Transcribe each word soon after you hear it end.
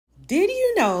Did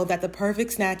you know that the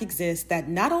perfect snack exists that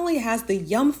not only has the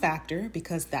yum factor,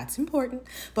 because that's important,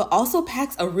 but also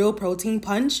packs a real protein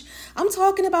punch? I'm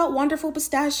talking about Wonderful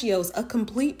Pistachios, a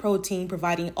complete protein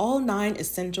providing all 9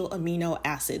 essential amino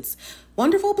acids.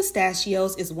 Wonderful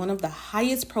Pistachios is one of the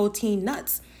highest protein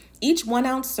nuts. Each 1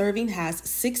 ounce serving has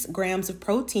 6 grams of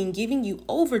protein, giving you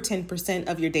over 10%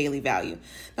 of your daily value.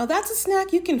 Now that's a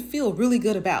snack you can feel really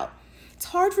good about. It's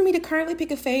hard for me to currently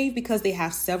pick a fave because they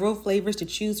have several flavors to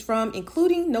choose from,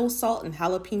 including no salt and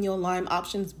jalapeno lime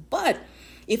options. But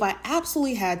if I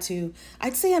absolutely had to,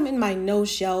 I'd say I'm in my no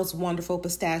shells Wonderful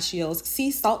Pistachios sea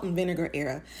salt and vinegar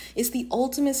era. It's the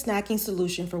ultimate snacking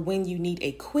solution for when you need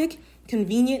a quick,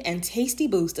 convenient, and tasty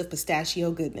boost of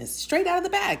pistachio goodness straight out of the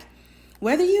bag.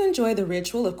 Whether you enjoy the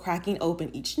ritual of cracking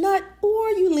open each nut or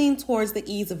you lean towards the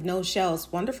ease of no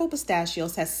shells, Wonderful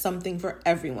Pistachios has something for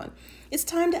everyone. It's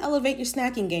time to elevate your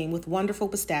snacking game with Wonderful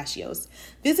Pistachios.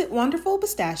 Visit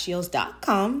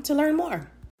wonderfulpistachios.com to learn more.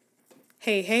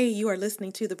 Hey, you are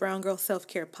listening to the Brown Girl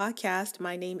Self-Care Podcast.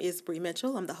 My name is Bree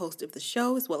Mitchell. I'm the host of the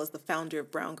show as well as the founder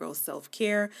of Brown Girl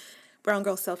Self-Care. Brown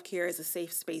Girl Self-Care is a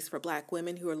safe space for Black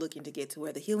women who are looking to get to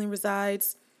where the healing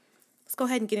resides. Let's go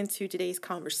ahead and get into today's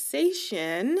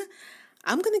conversation.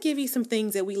 I'm going to give you some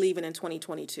things that we leaving in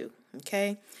 2022,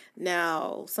 okay?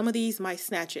 Now, some of these might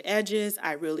snatch your edges.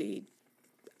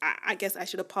 I guess I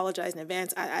should apologize in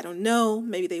advance. I don't know.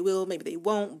 Maybe they will, maybe they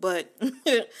won't, but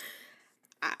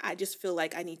I just feel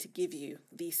like I need to give you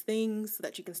these things so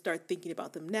that you can start thinking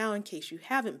about them now in case you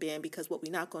haven't been, because what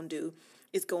we're not going to do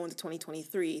is go into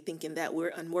 2023 thinking that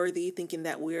we're unworthy, thinking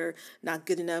that we're not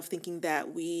good enough, thinking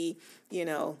that we,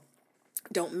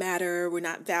 don't matter, we're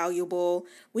not valuable.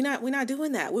 We're not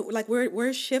doing that.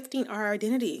 We're shifting our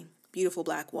identity, beautiful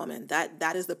Black woman.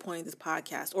 That is the point of this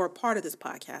podcast, or a part of this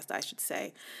podcast, I should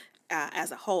say,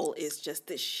 as a whole, is just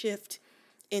this shift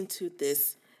into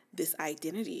this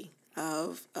identity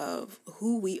of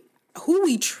who we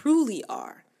truly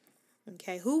are.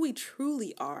 Okay, who we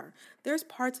truly are. There's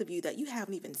parts of you that you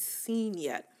haven't even seen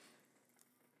yet.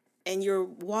 And you're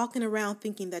walking around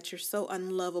thinking that you're so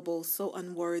unlovable, so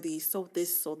unworthy, so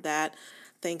this, so that,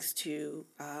 thanks to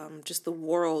just the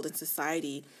world and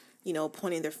society,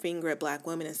 pointing their finger at Black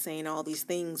women and saying all these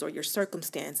things, or your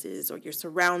circumstances, or your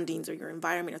surroundings, or your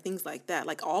environment, or things like that.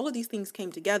 Like, all of these things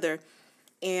came together,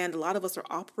 and a lot of us are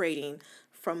operating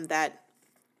from that,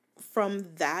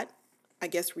 I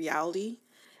guess, reality,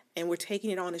 and we're taking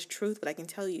it on as truth. But I can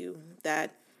tell you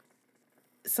that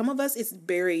some of us, it's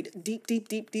buried deep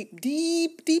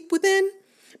within.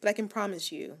 But I can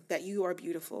promise you that you are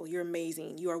beautiful, you're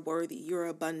amazing, you are worthy, you're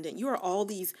abundant, you are all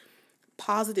these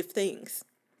positive things.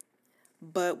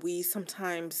 But we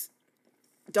sometimes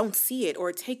don't see it, or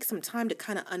it takes some time to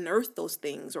kind of unearth those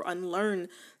things or unlearn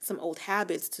some old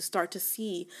habits to start to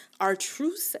see our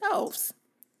true selves.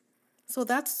 So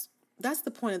that's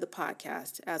the point of the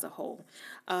podcast as a whole.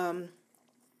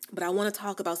 But I want to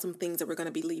talk about some things that we're going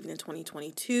to be leaving in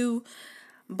 2022.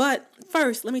 But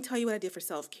first, let me tell you what I did for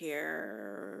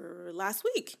self-care last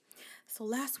week. So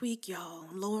last week, y'all,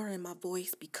 I'm lowering my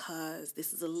voice because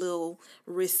this is a little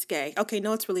risque. Okay,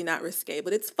 no, it's really not risque,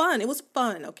 but it's fun. It was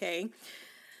fun, okay?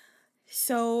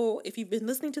 So if you've been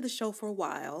listening to the show for a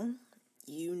while,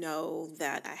 you know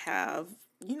that I have,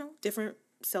 different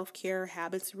self-care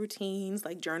habits, routines,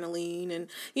 like journaling and,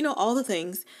 all the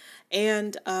things.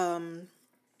 And,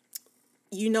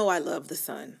 I love the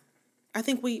sun. I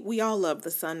think we all love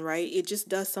the sun, right? It just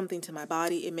does something to my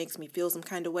body. It makes me feel some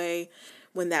kind of way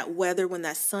when that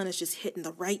sun is just hitting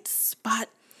the right spot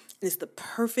and it's the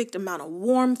perfect amount of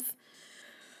warmth.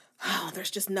 Oh,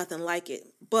 there's just nothing like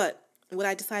it. But what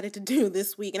I decided to do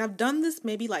this week, and I've done this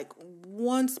maybe like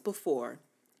once before,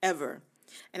 ever.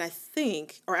 And I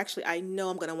know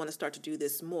I'm going to want to start to do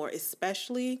this more,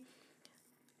 especially.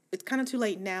 It's kind of too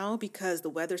late now because the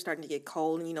weather's starting to get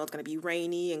cold and, it's going to be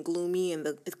rainy and gloomy and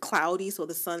it's cloudy. So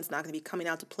the sun's not going to be coming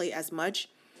out to play as much.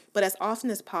 But as often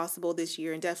as possible this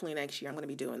year and definitely next year, I'm going to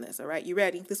be doing this. All right. You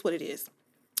ready? This is what it is.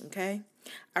 Okay.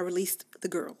 I released the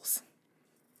girls.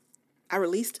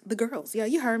 Yeah,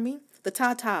 you heard me. The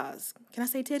tatas. Can I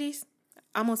say titties?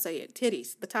 I'm going to say it.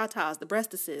 Titties. The tatas. The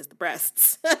breastises. The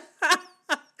breasts. Did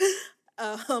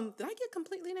I get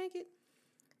completely naked?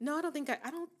 No, I don't think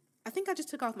I think I just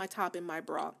took off my top and my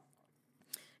bra.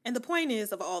 And the point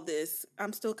is of all this,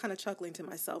 I'm still kind of chuckling to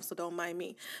myself, so don't mind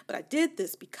me. But I did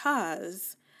this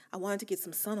because I wanted to get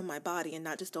some sun on my body and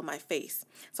not just on my face.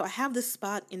 So I have this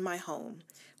spot in my home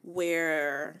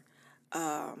where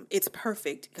it's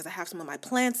perfect because I have some of my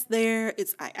plants there.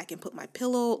 I can put my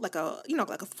pillow like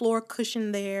a floor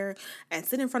cushion there and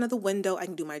sit in front of the window. I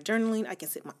can do my journaling. I can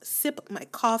sip my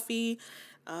coffee.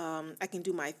 I can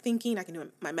do my thinking. I can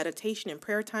do my meditation and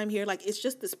prayer time here. Like, it's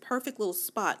just this perfect little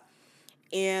spot.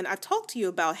 And I've talked to you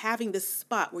about having this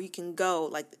spot where you can go,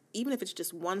 like, even if it's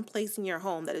just one place in your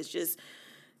home that is just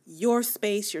your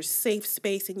space, your safe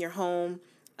space in your home.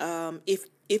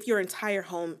 If your entire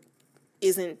home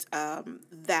isn't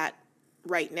that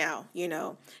right now,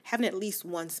 having at least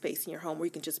one space in your home where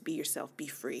you can just be yourself, be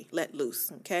free, let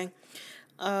loose. Okay.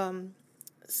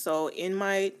 So in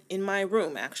my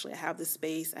room, actually, I have this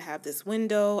space. I have this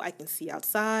window. I can see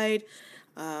outside.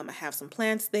 I have some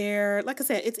plants there. Like I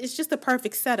said, it's just the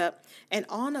perfect setup. And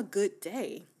on a good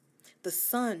day, the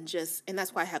sun and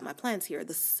that's why I have my plants here.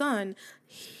 The sun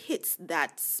hits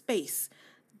that space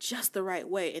just the right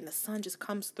way, and the sun just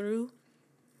comes through,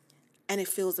 and it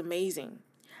feels amazing.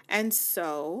 And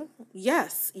so,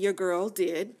 yes, your girl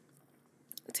did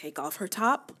take off her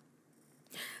top,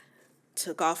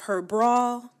 took off her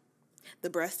bra, the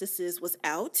breastises was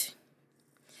out,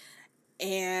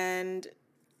 and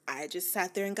I just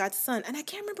sat there and got sun. And I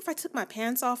can't remember if I took my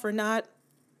pants off or not.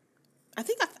 I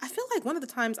think I feel like one of the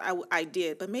times I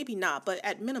did, but maybe not. But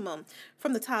at minimum,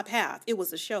 from the top half, it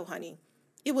was a show, honey.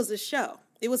 It was a show.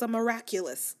 It was a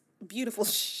miraculous, beautiful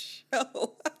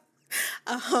show.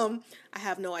 I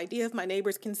have no idea if my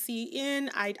neighbors can see in.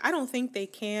 I don't think they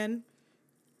can.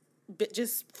 But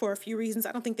just for a few reasons,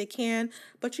 I don't think they can.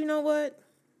 But you know what?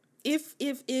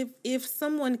 If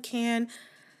someone can,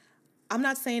 I'm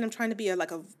not saying I'm trying to be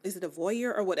is it a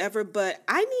voyeur or whatever, but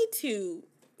I need to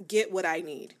get what I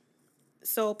need.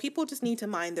 So people just need to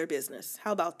mind their business.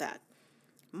 How about that?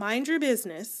 Mind your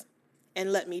business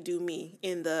and let me do me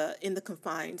in the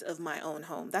confines of my own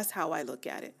home. That's how I look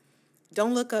at it.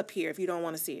 Don't look up here if you don't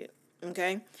want to see it.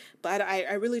 Okay? But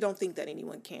I really don't think that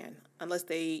anyone can unless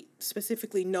they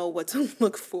specifically know what to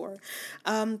look for.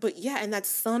 But yeah, and that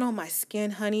sun on my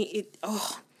skin, honey,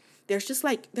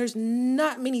 there's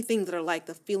not many things that are like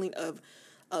the feeling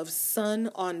of sun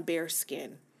on bare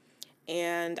skin.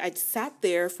 And I sat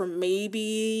there for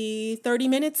maybe 30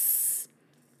 minutes,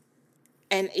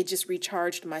 and it just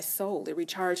recharged my soul. It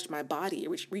recharged my body.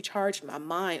 It recharged my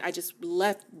mind. I just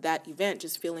left that event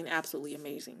just feeling absolutely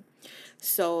amazing.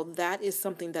 So that is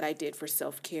something that I did for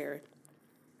self-care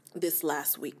this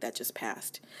last week that just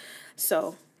passed.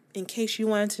 So in case you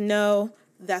wanted to know,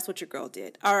 that's what your girl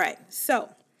did. All right. So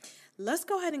let's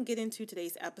go ahead and get into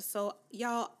today's episode.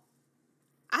 Y'all,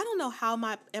 I don't know how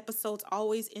my episodes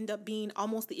always end up being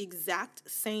almost the exact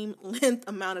same length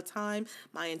amount of time.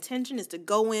 My intention is to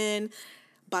go in,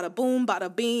 bada boom,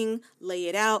 bada bing, lay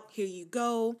it out, here you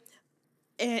go,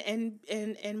 and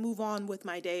move on with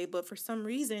my day. But for some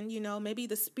reason, maybe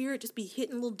the spirit just be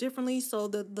hitting a little differently, so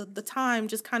the time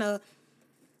just kind of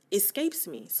escapes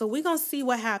me. So we're going to see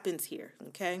what happens here,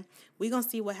 okay? We're going to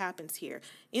see what happens here.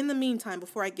 In the meantime,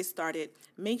 before I get started,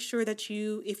 make sure that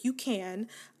you, if you can,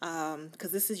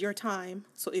 because this is your time,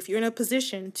 so if you're in a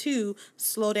position to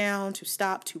slow down, to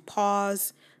stop, to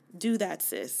pause, do that,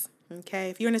 sis, okay?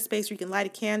 If you're in a space where you can light a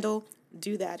candle,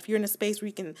 do that. If you're in a space where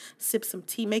you can sip some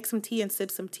tea, make some tea and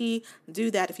sip some tea, do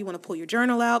that. If you want to pull your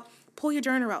journal out, pull your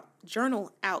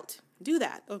journal out. Do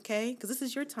that, okay? Because this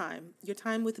is your time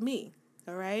with me.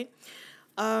 All right.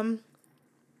 All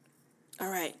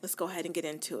right, let's go ahead and get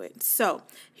into it. So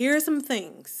here are some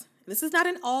things. This is not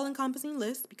an all-encompassing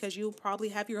list because you'll probably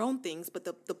have your own things, but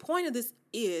the point of this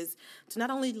is to not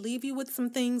only leave you with some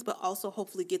things, but also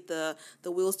hopefully get the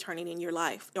wheels turning in your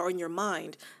life or in your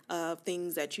mind of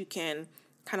things that you can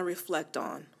kind of reflect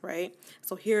on, right?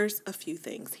 So here's a few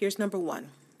things. Here's number one.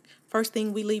 First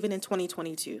thing we leaving in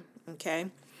 2022, okay,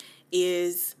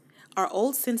 is our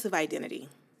old sense of identity.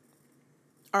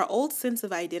 Our old sense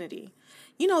of identity.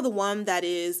 The one that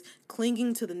is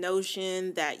clinging to the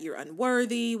notion that you're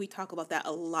unworthy. We talk about that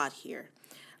a lot here.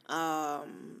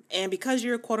 And because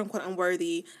you're quote unquote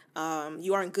unworthy,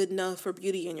 you aren't good enough for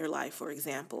beauty in your life, for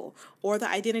example. Or the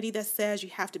identity that says you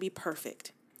have to be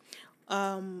perfect.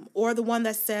 Or the one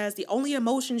that says the only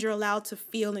emotions you're allowed to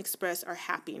feel and express are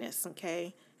happiness,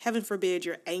 okay? Heaven forbid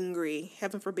you're angry.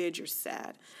 Heaven forbid you're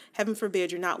sad. Heaven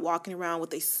forbid you're not walking around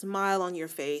with a smile on your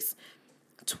face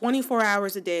 24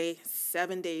 hours a day,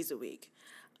 7 days a week.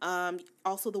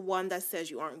 Also the one that says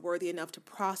you aren't worthy enough to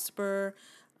prosper.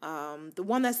 The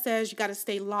one that says you got to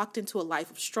stay locked into a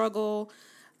life of struggle.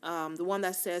 The one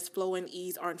that says flow and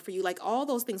ease aren't for you. Like all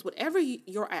those things, whatever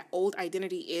your old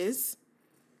identity is,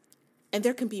 and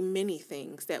there can be many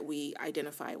things that we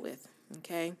identify with,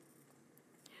 okay?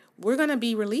 We're going to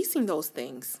be releasing those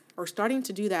things or starting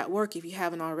to do that work if you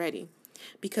haven't already.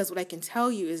 Because what I can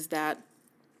tell you is that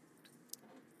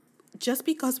just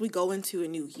because we go into a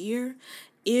new year,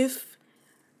 if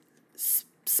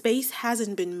space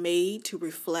hasn't been made to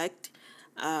reflect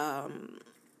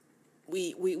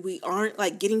We aren't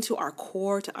like getting to our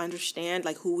core to understand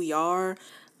like who we are,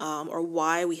 or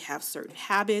why we have certain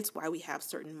habits, why we have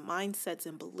certain mindsets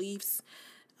and beliefs.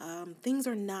 Things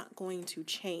are not going to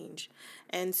change.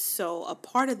 And so a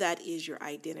part of that is your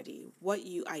identity, what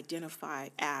you identify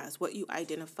as, what you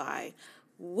identify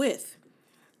with,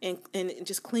 and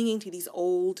just clinging to these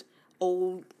old,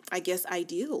 I guess,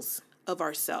 ideals of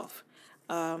ourself.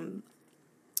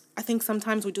 I think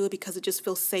sometimes we do it because it just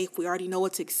feels safe. We already know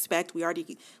what to expect. We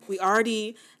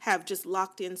already have just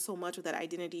locked in so much of that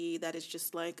identity that it's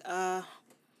just like, I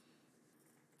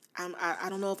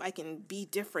don't know if I can be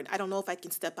different. I don't know if I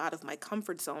can step out of my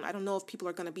comfort zone. I don't know if people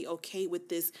are going to be okay with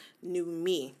this new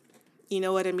me. You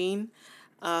know what I mean?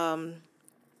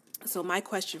 So my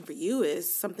question for you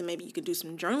is something maybe you can do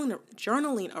some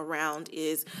journaling around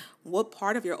is, what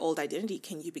part of your old identity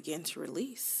can you begin to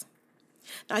release?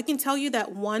 Now, I can tell you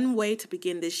that one way to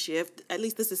begin this shift, at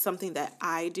least this is something that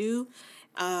I do,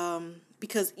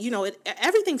 because,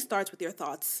 everything starts with your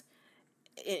thoughts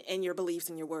and your beliefs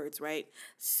and your words, right?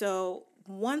 So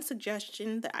one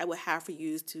suggestion that I would have for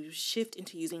you is to shift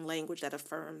into using language that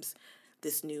affirms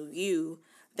this new you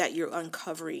that you're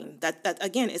uncovering, that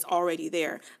again is already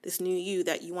there, this new you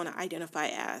that you want to identify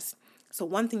as. So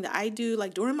one thing that I do,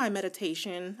 like during my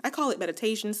meditation, I call it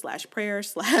meditation / prayer /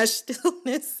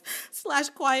 stillness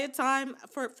 / quiet time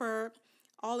for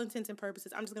all intents and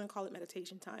purposes. I'm just going to call it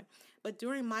meditation time. But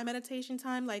during my meditation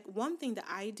time, like one thing that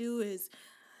I do is,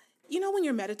 when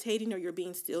you're meditating or you're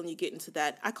being still and you get into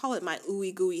that, I call it my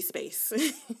ooey gooey space.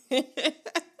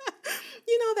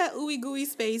 That ooey gooey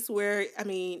space where,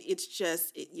 it's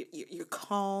just, you're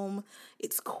calm,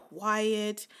 it's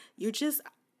quiet, you're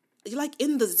like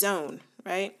in the zone,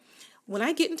 right? When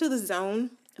I get into the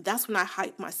zone, that's when I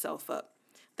hype myself up.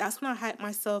 And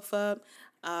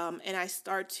I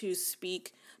start to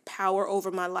speak power over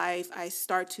my life. I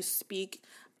start to speak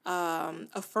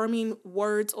affirming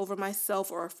words over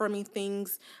myself, or affirming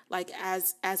things like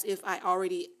as if I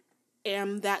already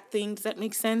am that thing. Does that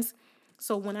make sense?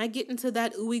 So when I get into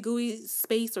that ooey gooey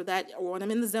space, or when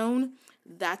I'm in the zone,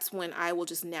 that's when I will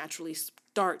just naturally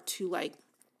start to like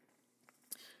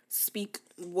speak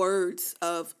words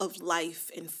of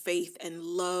life and faith and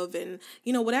love and,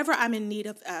 whatever I'm in need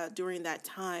of during that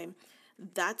time.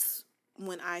 That's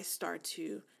when I start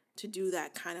to do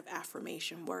that kind of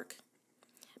affirmation work,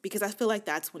 because I feel like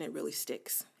that's when it really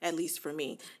sticks, at least for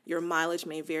me. Your mileage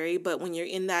may vary, but when you're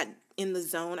in the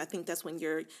zone, I think that's when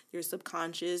your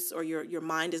subconscious or your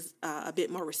mind is a bit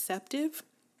more receptive.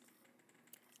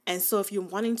 And so if you're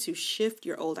wanting to shift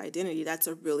your old identity, that's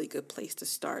a really good place to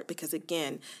start, because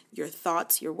again, your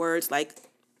thoughts, your words, like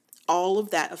all of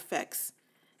that affects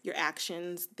your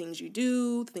actions, things you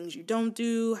do, things you don't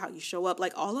do, how you show up,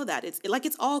 like all of that.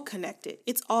 It's all connected.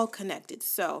 It's all connected.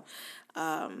 So,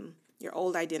 your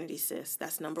old identity, sis,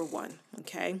 that's number one.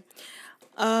 Okay.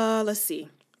 Let's see.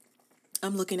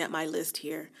 I'm looking at my list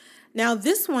here. Now,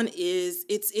 this one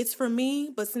it's for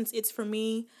me, but since it's for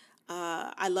me,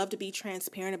 I love to be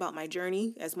transparent about my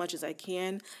journey as much as I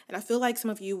can. And I feel like some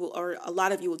of you will, or a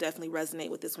lot of you will definitely resonate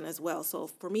with this one as well. So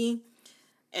for me,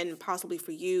 and possibly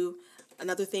for you,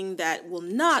 another thing that will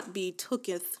not be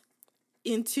tooketh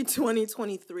into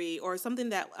 2023, or something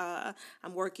that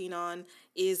I'm working on,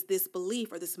 is this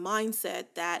belief or this mindset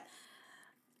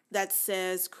that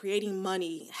says creating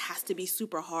money has to be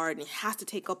super hard and it has to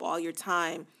take up all your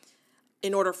time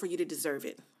in order for you to deserve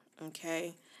it.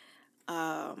 Okay.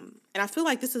 And I feel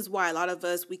like this is why a lot of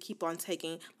us, we keep on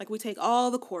taking, like we take all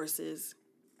the courses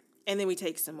and then we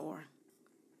take some more.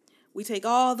 We take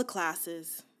all the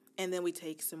classes and then we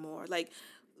take some more. Like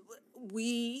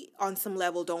we, on some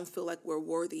level, don't feel like we're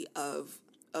worthy of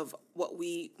what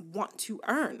we want to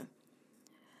earn.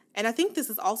 And I think this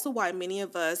is also why many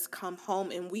of us come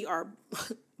home and we are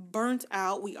burnt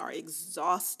out, we are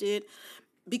exhausted,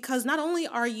 because not only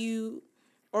are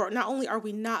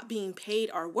we not being paid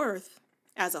our worth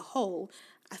as a whole,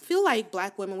 I feel like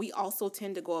Black women, we also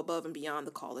tend to go above and beyond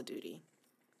the call of duty.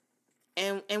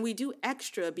 And we do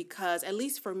extra because, at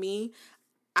least for me,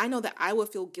 I know that I would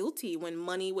feel guilty when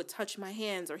money would touch my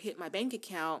hands or hit my bank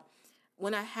account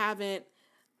when I haven't,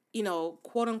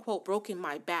 quote unquote, broken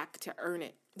my back to earn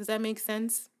it. Does that make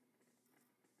sense?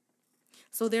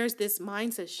 So there's this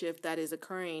mindset shift that is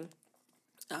occurring,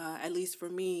 at least for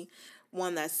me,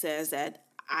 one that says that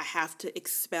I have to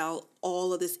expel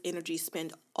all of this energy,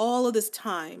 spend all of this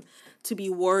time to be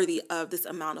worthy of this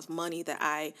amount of money that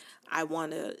I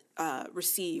want to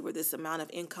receive, or this amount of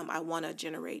income I want to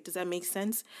generate. Does that make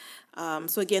sense?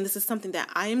 So again, this is something that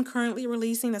I am currently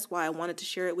releasing. That's why I wanted to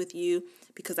share it with you,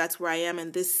 because that's where I am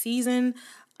in this season.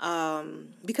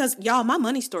 Because y'all, my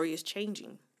money story is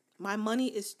changing. My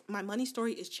money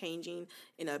story is changing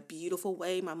in a beautiful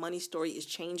way. My money story is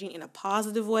changing in a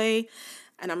positive way,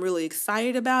 and I'm really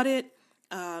excited about it.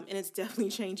 And it's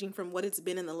definitely changing from what it's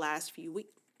been in the last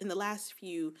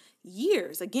few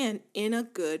years. Again, in a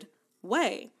good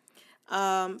way.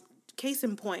 Case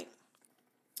in point.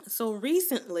 So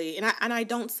recently, and I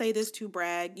don't say this to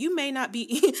brag. You may not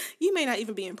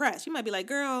even be impressed. You might be like,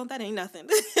 "Girl, that ain't nothing."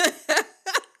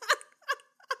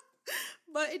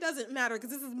 But it doesn't matter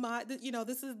because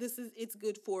it's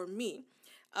good for me.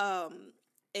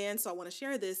 And so I want to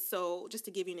share this. So just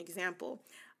to give you an example,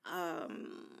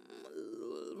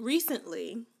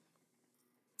 recently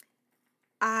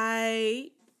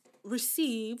I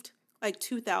received like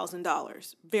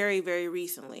 $2,000 very, very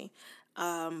recently.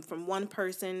 From one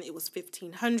person, it was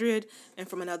 $1,500, and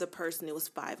from another person, it was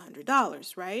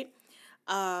 $500. Right.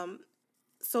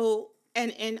 So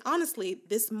and honestly,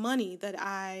 this money that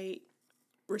I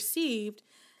received,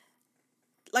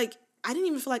 like, I didn't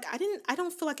even feel like I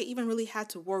don't feel like I even really had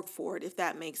to work for it, if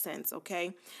that makes sense.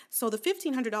 Okay. So the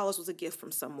 $1,500 was a gift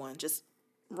from someone, just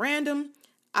random,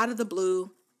 out of the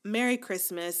blue. Merry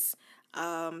Christmas,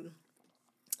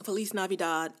 Feliz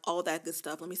Navidad, all that good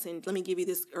stuff. Let me give you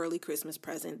this early Christmas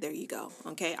present. There you go.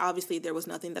 Okay. Obviously there was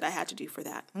nothing that I had to do for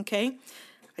that. Okay.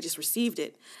 I just received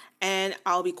it. And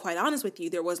I'll be quite honest with you,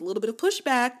 there was a little bit of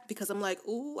pushback because I'm like,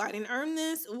 ooh, I didn't earn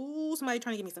this. Ooh, somebody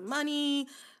trying to give me some money.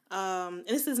 And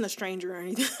this isn't a stranger or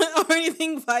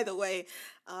anything, by the way.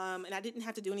 And I didn't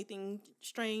have to do anything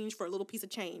strange for a little piece of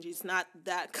change. It's not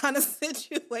that kind of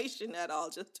situation at all,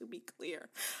 just to be clear.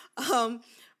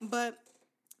 But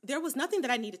there was nothing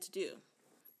that I needed to do.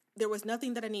 There was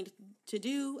nothing that I needed to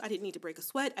do. I didn't need to break a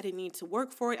sweat. I didn't need to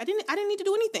work for it. I didn't need to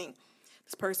do anything.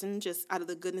 This person, just out of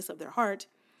the goodness of their heart,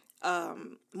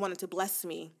 wanted to bless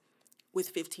me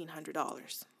with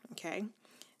 $1,500. Okay.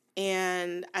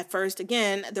 And at first,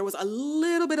 again, there was a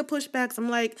little bit of pushback. So I'm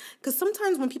like, because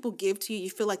sometimes when people give to you, you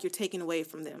feel like you're taking away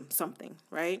from them something,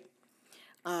 right?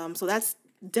 So that's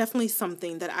definitely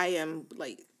something that I am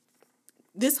like,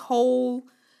 this whole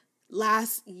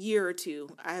last year or two,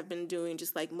 I have been doing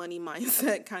just like money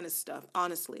mindset kind of stuff,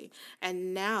 honestly.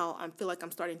 And now I feel like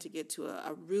I'm starting to get to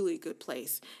a really good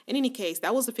place. In any case,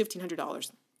 that was the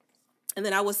 $1,500. And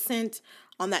then I was sent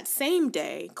on that same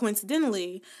day,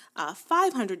 coincidentally,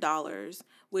 $500,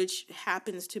 which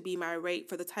happens to be my rate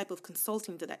for the type of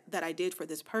consulting that I did for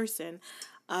this person.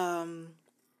 And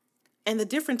the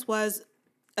difference was,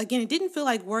 again, it didn't feel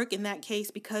like work in that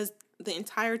case because the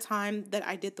entire time that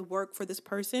I did the work for this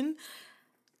person,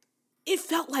 it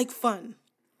felt like fun.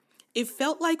 It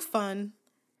felt like fun.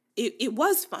 It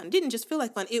was fun. It didn't just feel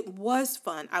like fun. It was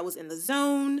fun. I was in the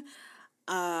zone.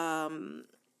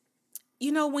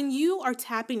 When you are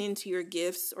tapping into your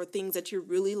gifts or things that you're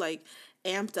really like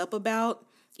amped up about,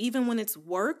 even when it's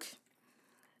work,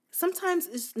 sometimes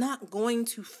it's not going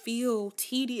to feel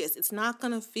tedious. It's not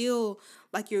going to feel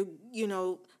like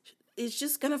it's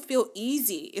just going to feel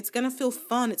easy. It's going to feel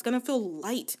fun. It's going to feel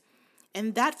light.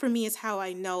 And that for me is how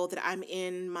I know that I'm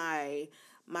in my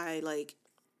like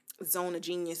zone of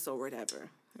genius or whatever,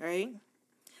 right?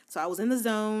 So I was in the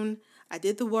zone. I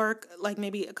did the work like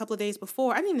maybe a couple of days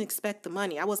before. I didn't expect the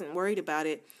money. I wasn't worried about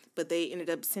it, but they ended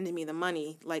up sending me the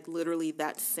money like literally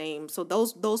that same. So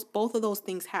both of those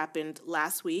things happened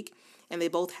last week, and they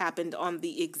both happened on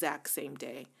the exact same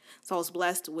day. So I was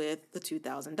blessed with the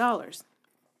 $2,000.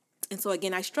 And so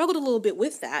again, I struggled a little bit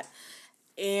with that,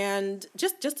 and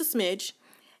just a smidge.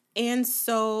 And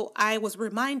so I was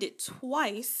reminded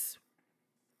twice,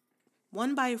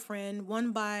 one by a friend,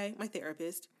 one by my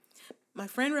therapist. My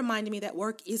friend reminded me that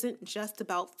work isn't just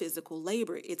about physical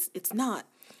labor. It's not.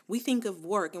 We think of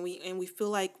work and we feel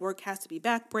like work has to be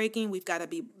backbreaking. We've got to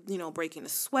be, breaking a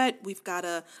sweat. We've got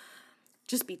to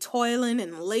just be toiling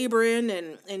and laboring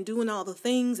and doing all the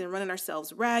things and running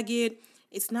ourselves ragged.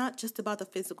 It's not just about the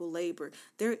physical labor.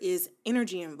 There is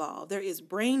energy involved. There is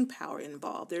brain power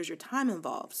involved. There's your time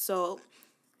involved. So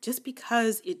just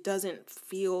because it doesn't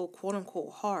feel quote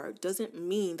unquote hard doesn't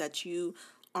mean that you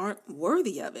aren't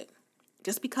worthy of it.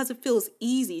 Just because it feels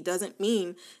easy doesn't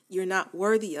mean you're not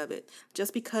worthy of it.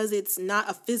 Just because it's not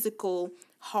a physical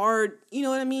hard, you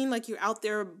know what I mean? Like you're out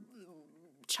there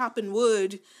chopping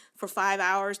wood for 5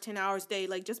 hours, 10 hours a day.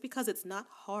 Like just because it's not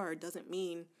hard doesn't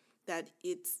mean that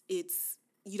it's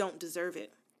you don't deserve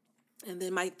it. And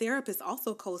then my therapist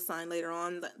also co-signed later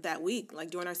on that week,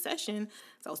 like during our session.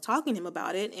 So I was talking to him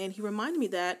about it, and he reminded me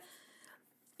that,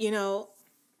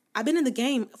 I've been in the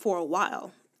game for a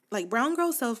while. Like Brown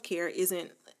Girl Self-Care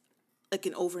isn't like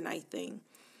an overnight thing.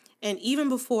 And even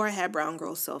before I had Brown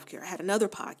Girl Self-Care, I had another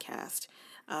podcast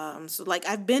So like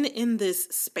I've been in this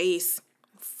space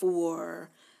for,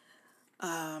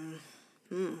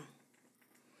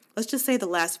 let's just say the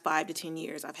last 5 to 10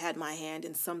 years. I've had my hand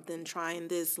in something, trying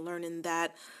this, learning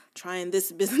that, trying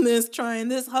this business, trying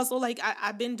this hustle. Like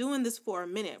I've been doing this for a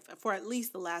minute, for at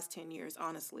least the last 10 years,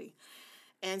 honestly.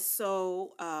 And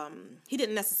so he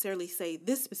didn't necessarily say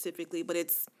this specifically, but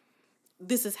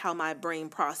this is how my brain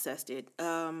processed it.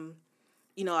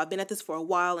 I've been at this for a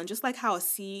while, and just like how a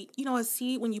seed,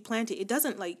 when you plant it, it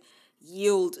doesn't like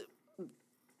yield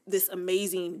this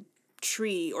amazing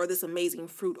tree or this amazing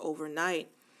fruit overnight.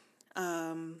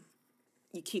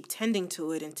 You keep tending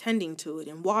to it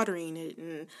and watering it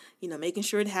and, making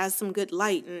sure it has some good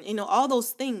light and, all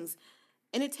those things.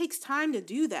 And it takes time to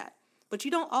do that. But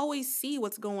you don't always see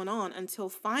what's going on until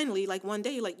finally, like one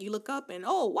day, like you look up and,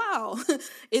 oh, wow,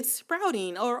 it's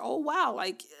sprouting, or, oh, wow,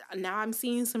 like now I'm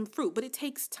seeing some fruit. But it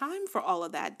takes time for all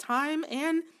of that. Time,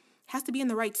 and has to be in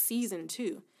the right season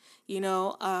too.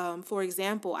 For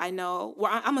example, I know,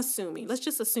 well, I'm assuming, let's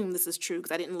just assume this is true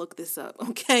because I didn't look this up,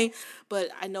 okay? But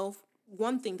I know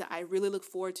one thing that I really look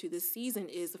forward to this season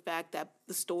is the fact that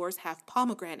the stores have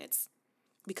pomegranates,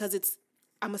 because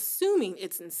I'm assuming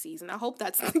it's in season. I hope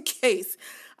that's the case,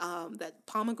 that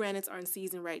pomegranates are in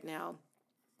season right now.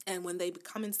 And when they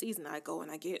become in season, I go and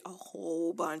I get a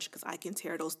whole bunch because I can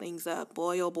tear those things up.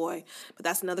 Boy, oh boy. But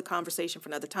that's another conversation for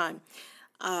another time.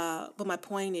 But my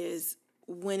point is,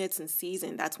 when it's in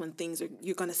season, that's when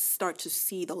you're going to start to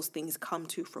see those things come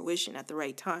to fruition at the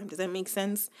right time. Does that make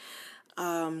sense?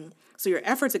 So your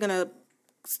efforts are going to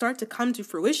start to come to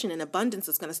fruition, and abundance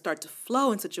is going to start to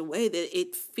flow in such a way that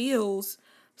it feels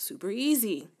super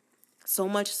easy. So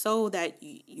much so that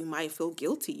you might feel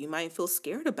guilty. You might feel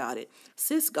scared about it.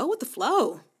 Sis, go with the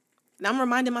flow. And I'm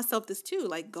reminding myself this too,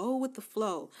 like go with the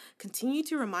flow. Continue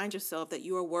to remind yourself that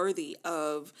you are worthy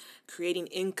of creating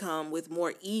income with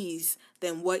more ease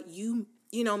than what you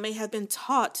may have been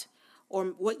taught, or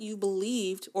what you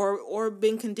believed or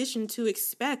been conditioned to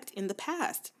expect in the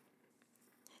past.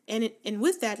 And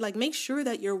with that, like make sure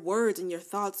that your words and your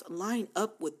thoughts line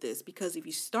up with this, because if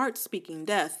you start speaking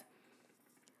death,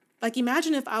 like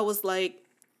imagine if I was like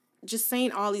just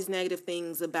saying all these negative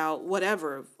things about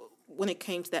whatever when it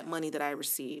came to that money that I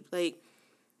received. Like,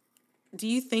 do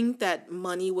you think that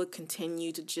money would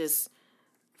continue to just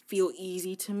feel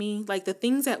easy to me? Like the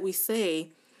things that we say,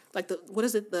 like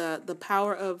the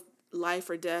power of life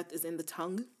or death is in the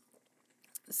tongue.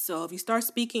 So if you start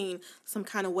speaking some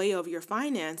kind of way of your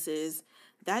finances,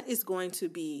 that is going to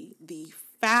be the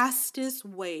fastest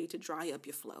way to dry up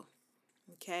your flow.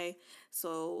 Okay.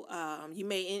 So you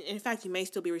may, in fact, you may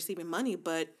still be receiving money,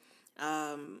 but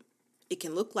it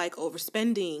can look like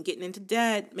overspending, getting into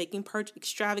debt, making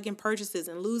extravagant purchases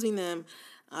and losing them,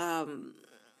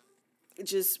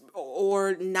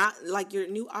 or not, like your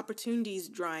new opportunities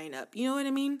drying up. You know what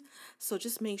I mean? So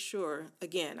just make sure,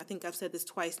 again, I think I've said this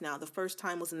twice now. The first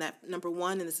time was in that number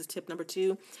 1, and this is tip number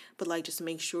 2. But like, just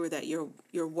make sure that your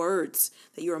words,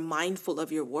 that you are mindful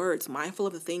of your words, mindful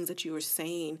of the things that you are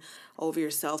saying over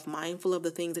yourself, mindful of the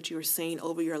things that you are saying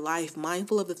over your life,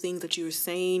 mindful of the things that you are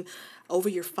saying over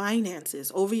your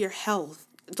finances, over your health,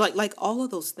 like all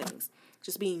of those things.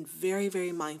 Just being very,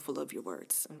 very mindful of your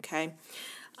words. Okay.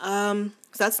 So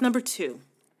that's number 2.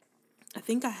 I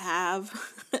think I have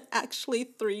actually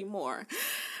 3 more.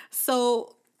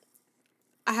 So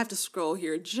I have to scroll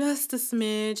here just a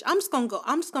smidge. I'm just gonna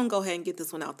go ahead and get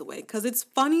this one out the way because it's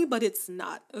funny, but it's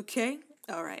not. Okay.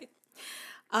 All right.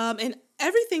 And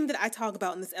everything that I talk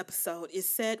about in this episode is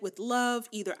said with love.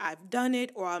 Either I've done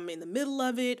it, or I'm in the middle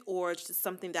of it, or it's just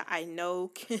something that I know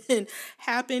can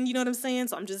happen. You know what I'm saying?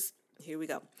 So here we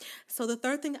go. So the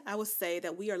third thing I would say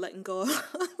that we are letting go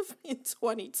of in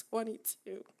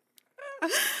 2022.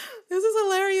 This is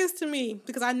hilarious to me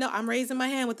because I know I'm raising my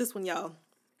hand with this one, y'all.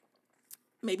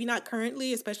 Maybe not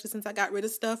currently, especially since I got rid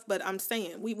of stuff, but I'm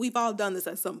saying we've all done this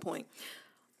at some point.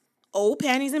 Old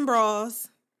panties and bras.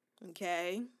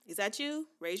 Okay. Is that you?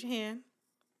 Raise your hand.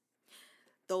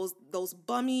 Those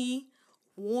bummy,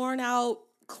 worn out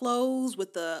clothes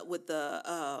with the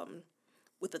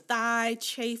thigh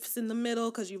chafes in the middle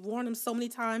because you've worn them so many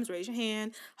times. Raise your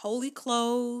hand. Holy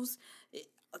clothes,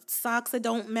 socks that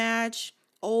don't match,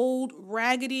 old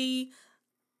raggedy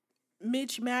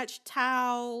mismatched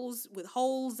towels with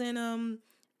holes in them,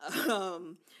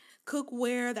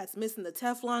 cookware that's missing the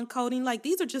Teflon coating. Like,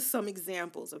 these are just some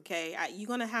examples, okay? You're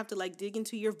going to have to dig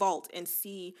into your vault and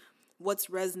see what's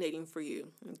resonating for you,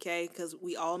 okay? Because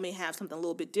we all may have something a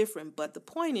little bit different. But the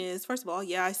point is, first of all,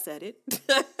 yeah, I said it.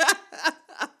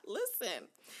 Listen,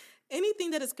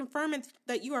 anything that is confirming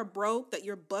that you are broke, that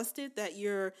you're busted, that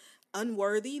you're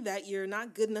unworthy, that you're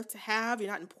not good enough to have,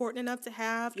 you're not important enough to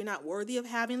have, you're not worthy of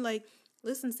having, like,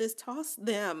 listen, sis, toss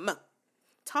them.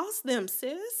 Toss them,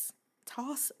 sis.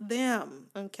 Toss them,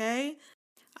 okay?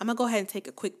 I'm going to go ahead and take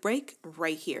a quick break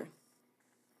right here.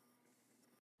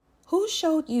 Who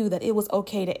showed you that it was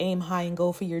okay to aim high and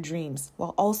go for your dreams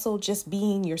while also just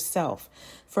being yourself?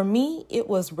 For me, it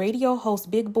was radio host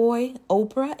Big Boy,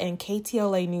 Oprah, and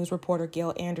KTLA news reporter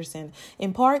Gail Anderson.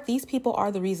 In part, these people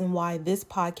are the reason why this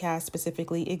podcast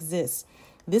specifically exists.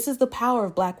 This is the power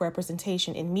of Black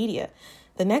representation in media.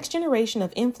 The next generation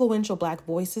of influential Black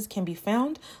voices can be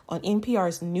found on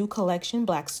NPR's new collection,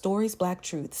 Black Stories, Black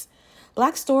Truths.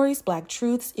 Black Stories, Black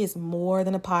Truths is more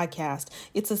than a podcast.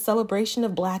 It's a celebration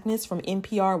of Blackness from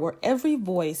NPR, where every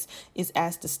voice is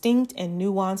as distinct and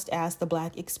nuanced as the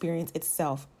Black experience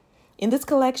itself. In this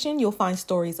collection, you'll find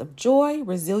stories of joy,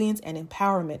 resilience, and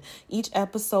empowerment, each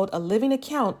episode a living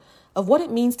account of what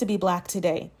it means to be Black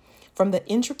today. From the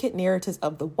intricate narratives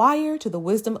of The Wire to the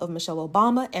wisdom of Michelle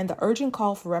Obama and the urgent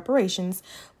call for reparations,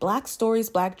 Black Stories,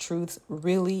 Black Truths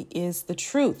really is the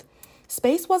truth.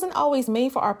 Space wasn't always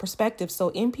made for our perspective,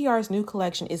 so NPR's new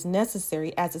collection is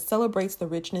necessary as it celebrates the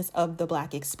richness of the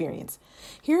Black experience.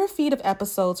 Here are a feed of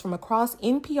episodes from across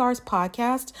NPR's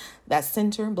podcast that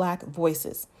center Black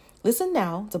voices. Listen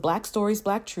now to Black Stories,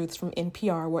 Black Truths from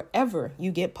NPR wherever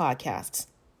you get podcasts.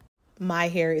 My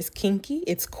hair is kinky,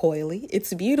 it's coily,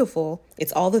 it's beautiful,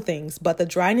 it's all the things, but the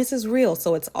dryness is real,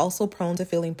 so it's also prone to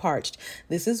feeling parched.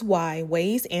 This is why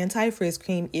Ouai's Anti-Frizz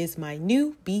Cream is my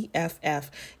new BFF.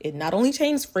 It not only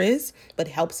changes frizz, but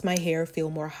helps my hair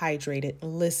feel more hydrated.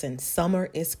 Listen, summer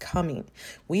is coming.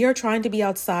 We are trying to be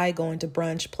outside, going to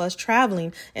brunch, plus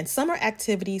traveling, and summer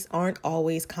activities aren't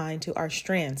always kind to our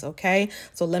strands, okay?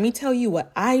 So let me tell you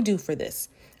what I do for this.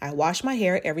 I wash my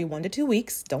hair every 1 to 2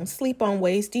 weeks. Don't sleep on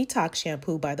Ouai's Detox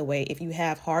Shampoo, by the way, if you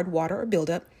have hard water or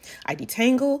buildup. I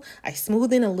detangle, I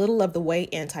smooth in a little of the Ouai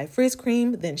Anti-Frizz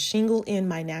Cream, then shingle in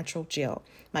my natural gel.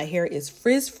 My hair is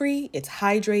frizz-free, it's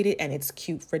hydrated, and it's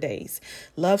cute for days.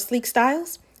 Love sleek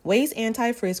styles? Ouai's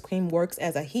Anti-Frizz Cream works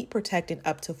as a heat protectant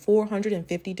up to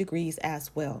 450 degrees as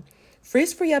well.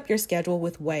 Frizz-free up your schedule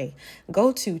with Ouai.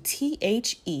 Go to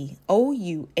THEOUAI.com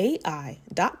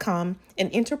and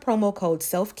enter promo code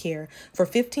SELFCARE for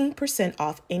 15%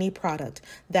 off any product.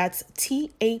 That's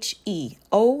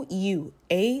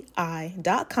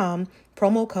THEOUAI.com,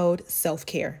 promo code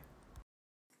SELFCARE.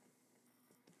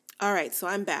 All right, so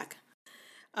I'm back.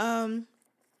 Now,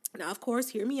 of course,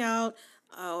 hear me out.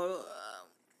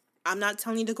 I'm not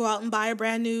telling you to go out and buy a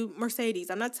brand new Mercedes.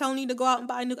 I'm not telling you to go out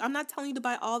and I'm not telling you to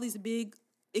buy all these big,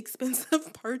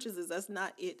 expensive purchases. That's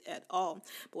not it at all.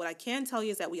 But what I can tell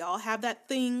you is that we all have that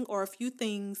thing or a few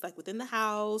things, like within the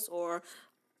house or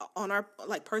on our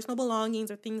like personal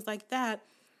belongings or things like that,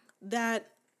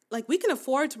 like we can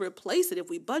afford to replace it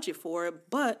if we budget for it.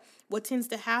 But what tends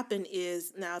to happen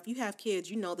is, now if you have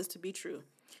kids, you know this to be true.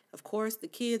 Of course, the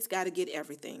kids got to get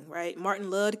everything, right?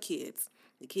 Martin loved kids.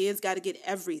 The kids got to get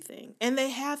everything. And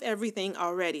they have everything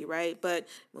already, right? But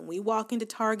when we walk into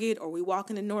Target or we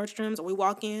walk into Nordstrom's or we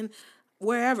walk in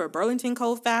wherever, Burlington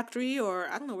Coat Factory, or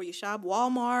I don't know where you shop,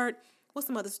 Walmart, what's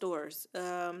some other stores?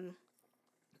 I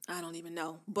don't even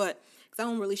know. But because I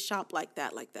don't really shop like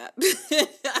that.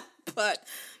 But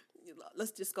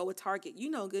let's just go with Target. You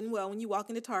know good and well when you walk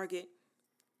into Target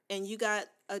and you got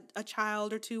a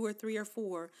child or 2 or 3 or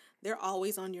 4, they're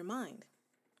always on your mind.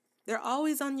 They're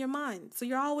always on your mind. So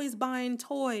you're always buying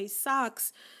toys,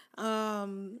 socks,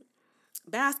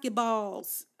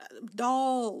 basketballs,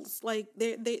 dolls. Like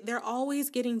they're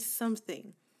always getting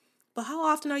something. But how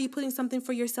often are you putting something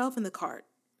for yourself in the cart?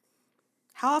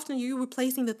 How often are you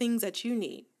replacing the things that you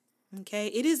need? Okay,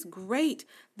 it is great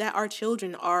that our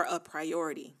children are a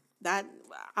priority. That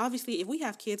obviously, if we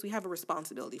have kids, we have a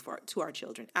responsibility to our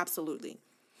children. Absolutely.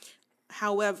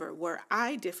 However, where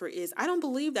I differ is I don't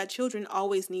believe that children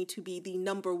always need to be the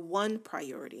number one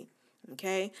priority.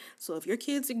 Okay, so if your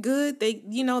kids are good,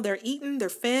 they're eating, they're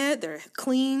fed, they're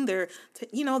clean, they're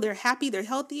happy, they're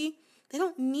healthy. They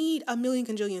don't need a million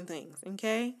cajillion things.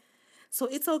 Okay, so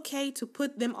it's okay to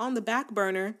put them on the back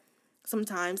burner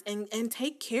sometimes and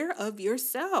take care of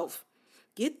yourself.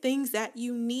 Get things that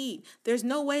you need. There's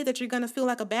no way that you're going to feel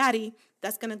like a baddie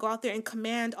that's going to go out there and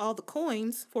command all the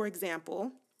coins, for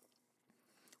example,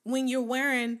 when you're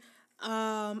wearing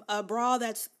a bra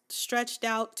that's stretched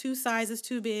out 2 sizes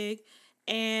too big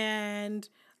and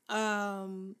I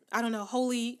don't know,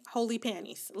 holy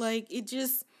panties. Like it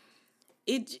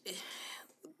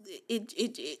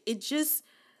just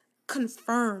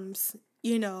confirms,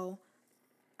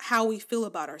 how we feel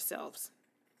about ourselves.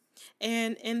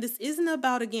 And this isn't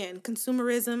about, again,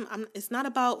 consumerism. It's not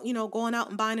about, going out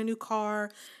and buying a new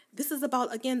car. This is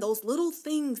about, again, those little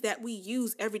things that we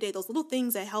use every day, those little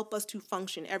things that help us to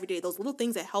function every day, those little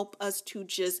things that help us to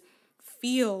just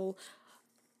feel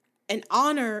and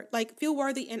honor, like feel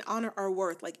worthy and honor our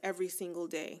worth, like every single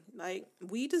day. Like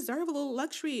we deserve a little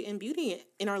luxury and beauty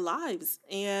in our lives.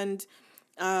 And,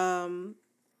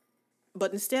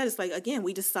 but instead it's like, again,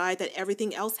 we decide that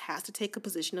everything else has to take a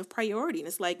position of priority. And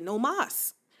it's like, no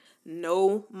mas.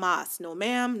 No mas. No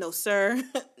ma'am. No sir.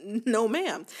 No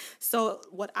ma'am. So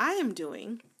what I am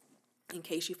doing, in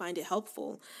case you find it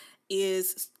helpful,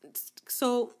 is,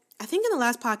 so I think in the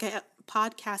last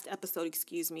podcast episode,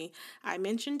 I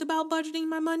mentioned about budgeting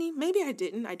my money. Maybe I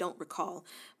didn't. I don't recall.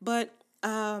 But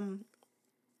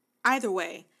either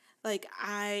way, like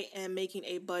I am making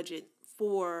a budget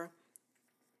for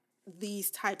these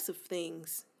types of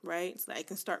things, right? So that I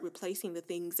can start replacing the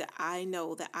things that I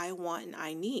know that I want and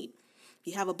I need. If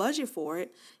you have a budget for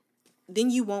it, then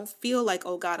you won't feel like,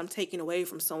 oh God, I'm taking away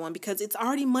from someone, because it's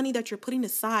already money that you're putting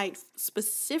aside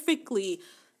specifically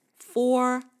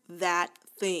for that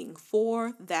thing,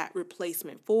 for that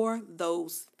replacement, for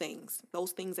those things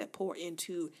that pour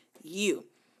into you,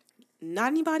 not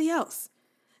anybody else.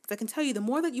 Because I can tell you, the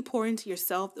more that you pour into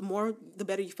yourself, the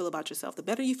better you feel about yourself. The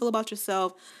better you feel about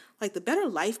yourself, like the better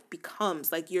life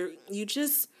becomes. Like you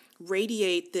just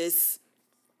radiate this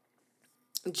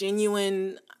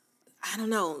genuine, I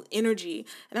don't know, energy.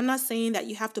 And I'm not saying that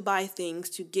you have to buy things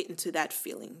to get into that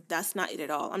feeling. That's not it at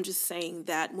all. I'm just saying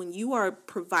that when you are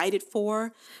provided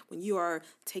for, when you are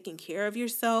taking care of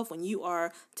yourself, when you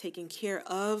are taken care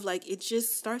of, like it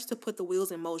just starts to put the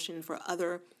wheels in motion for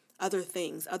other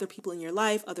things, other people in your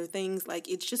life, other things. Like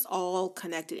it's just all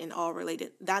connected and all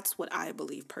related. That's what I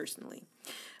believe personally.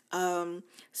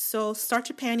 So start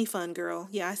your panty fund, girl.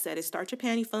 Yeah, I said it. Start your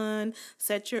panty fund.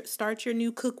 Start your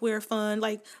new cookware fund.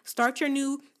 Like start your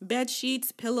new bed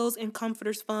sheets, pillows, and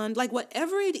comforters fund. Like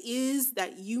whatever it is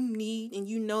that you need, and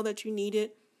you know that you need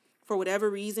it for whatever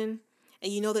reason,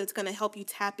 and you know that it's going to help you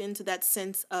tap into that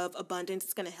sense of abundance.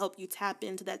 It's going to help you tap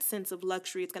into that sense of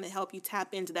luxury. It's going to help you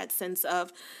tap into that sense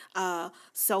of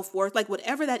self-worth. Like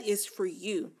whatever that is for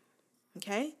you,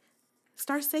 okay?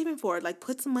 Start saving for it. Like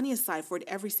put some money aside for it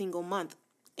every single month,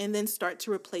 and then start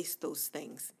to replace those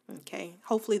things. Okay.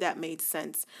 Hopefully that made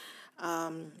sense.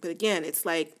 But again, it's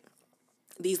like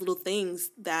these little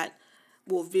things that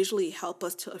will visually help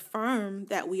us to affirm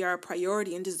that we are a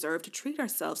priority and deserve to treat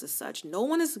ourselves as such. No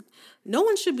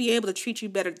one should be able to treat you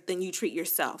better than you treat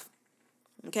yourself.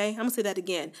 Okay. I'm gonna say that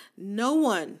again. No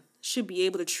one should be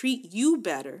able to treat you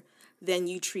better than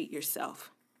you treat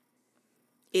yourself.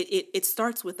 It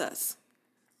starts with us.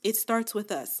 It starts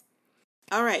with us.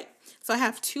 All right. So I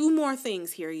have 2 more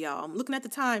things here, y'all. I'm looking at the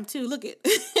time too. Look it.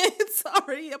 It's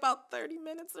already about 30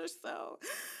 minutes or so.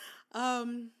 All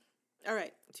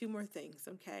right. 2 more things.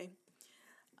 Okay.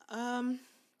 Let's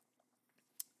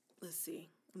see.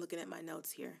 I'm looking at my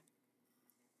notes here.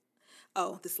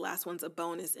 Oh, this last one's a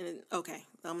bonus. And okay,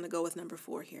 I'm going to go with number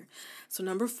 4 here. So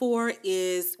number 4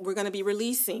 is we're going to be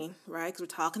releasing, right? Because we're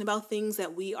talking about things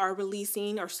that we are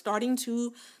releasing or starting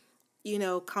to,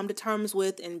 come to terms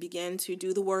with and begin to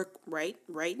do the work right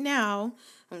now,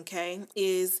 okay,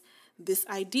 is this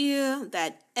idea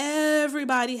that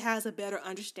everybody has a better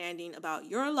understanding about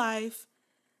your life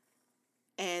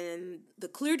and the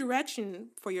clear direction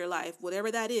for your life, whatever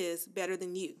that is, better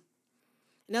than you.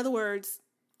 In other words,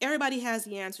 everybody has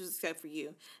the answers except for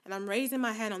you. And I'm raising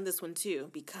my hand on this one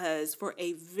too, because for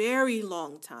a very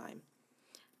long time,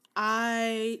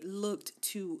 I looked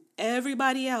to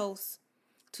everybody else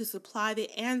to supply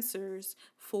the answers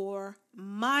for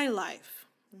my life,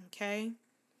 okay?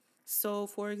 So,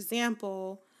 for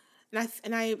example,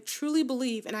 and I truly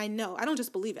believe, and I don't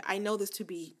just believe it, I know this to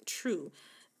be true,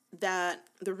 that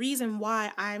the reason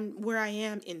why I'm where I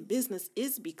am in business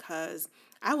is because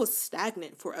I was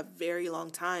stagnant for a very long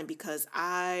time, because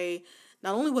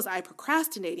not only was I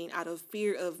procrastinating out of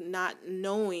fear of not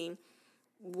knowing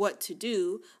what to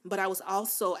do, but I was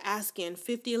also asking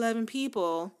 11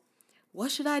 people, what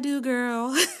should I do,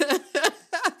 girl?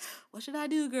 What should I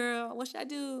do, girl? What should I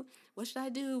do? What should I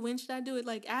do? When should I do it?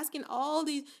 Like asking all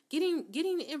these,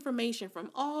 getting information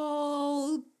from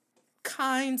all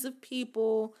kinds of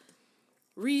people,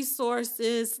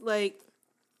 resources, like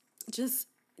just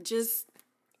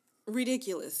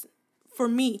ridiculous for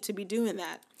me to be doing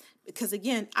that. Because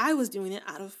again, I was doing it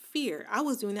out of fear. I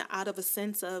was doing it out of a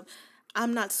sense of,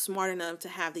 I'm not smart enough to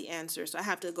have the answer. So I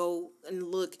have to go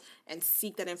and look and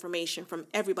seek that information from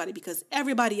everybody, because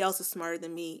everybody else is smarter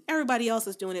than me. Everybody else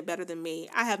is doing it better than me.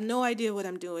 I have no idea what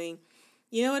I'm doing.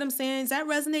 You know what I'm saying? Is that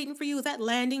resonating for you? Is that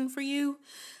landing for you?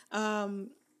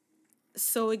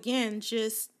 So again,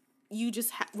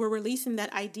 we're releasing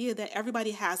that idea that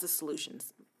everybody has the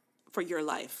solutions for your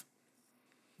life.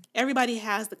 Everybody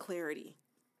has the clarity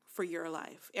for your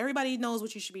life. Everybody knows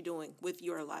what you should be doing with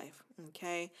your life.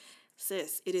 Okay,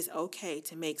 sis, it is okay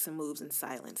to make some moves in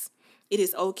silence. It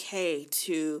is okay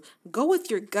to go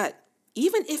with your gut,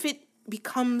 even if it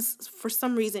becomes, for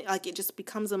some reason, like it just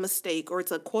becomes a mistake or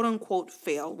it's a quote unquote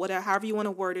fail, whatever, however you want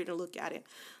to word it or look at it.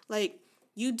 Like,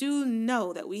 you do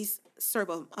know that we serve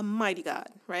a mighty God,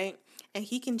 right? And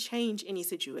he can change any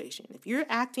situation. If you're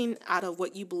acting out of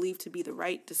what you believe to be the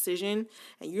right decision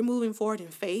and you're moving forward in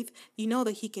faith, you know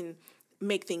that he can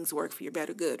make things work for your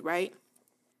better good, right?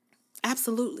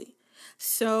 Absolutely.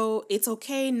 So it's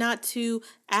okay not to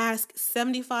ask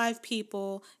 75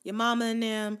 people, your mama and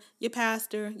them, your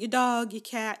pastor, your dog, your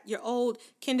cat, your old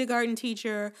kindergarten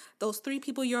teacher, those 3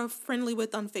 people you're friendly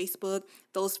with on Facebook,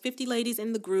 those 50 ladies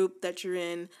in the group that you're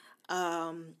in,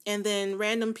 and then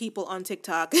random people on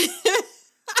TikTok.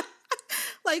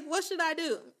 Like, what should I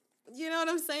do? You know what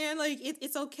I'm saying? Like,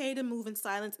 it's okay to move in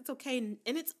silence. It's okay, and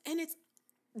it's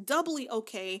doubly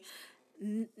okay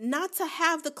not to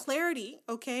have the clarity,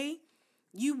 okay,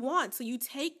 you want. So you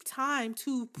take time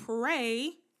to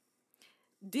pray,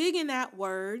 dig in that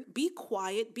word, be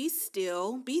quiet, be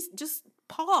still, just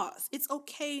pause. It's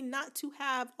okay not to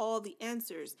have all the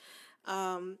answers.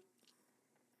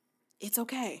 It's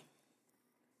okay.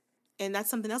 And that's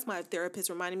something else my therapist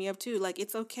reminded me of too. Like,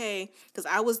 it's okay, because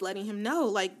I was letting him know,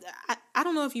 like, I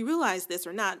don't know if you realize this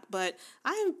or not, but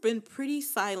I have been pretty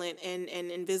silent and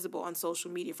invisible on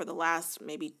social media for the last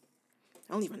maybe,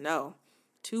 I don't even know,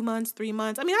 2 months, 3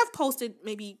 months. I mean, I've posted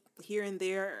maybe here and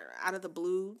there out of the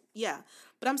blue. Yeah.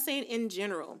 But I'm saying in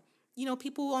general,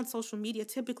 people on social media,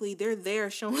 typically they're there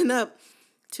showing up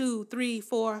 2, 3,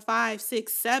 4, 5,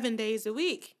 6, 7 days a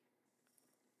week.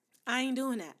 I ain't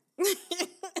doing that.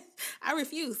 I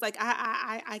refuse. Like,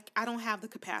 I don't have the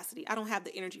capacity. I don't have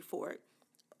the energy for it.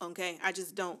 Okay, I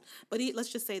just don't. But let's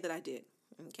just say that I did.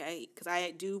 Okay, because I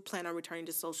do plan on returning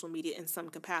to social media in some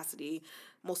capacity,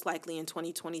 most likely in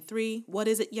 2023. What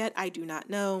is it yet? I do not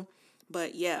know.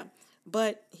 But yeah,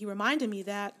 but he reminded me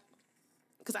that,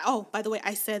 because, oh, by the way,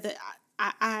 I said that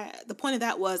the point of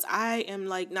that was I am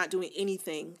like not doing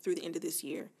anything through the end of this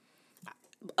year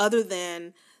other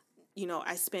than,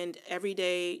 I spend every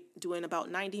day doing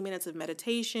about 90 minutes of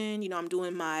meditation. I'm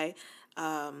doing my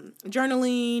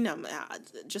journaling. I'm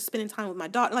just spending time with my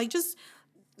daughter, like just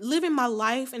living my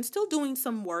life and still doing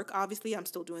some work. Obviously, I'm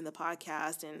still doing the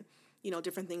podcast and,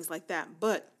 different things like that.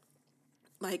 But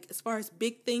like, as far as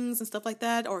big things and stuff like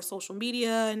that, or social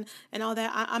media and all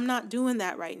that, I'm not doing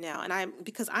that right now. And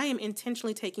because I am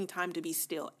intentionally taking time to be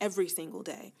still every single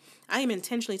day. I am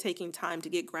intentionally taking time to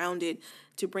get grounded,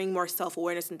 to bring more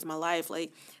self-awareness into my life.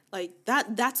 Like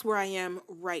that's where I am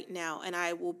right now. And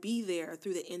I will be there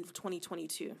through the end of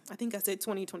 2022. I think I said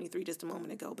 2023 just a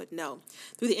moment ago, but no,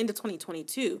 through the end of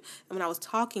 2022. And when I was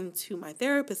talking to my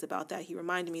therapist about that, he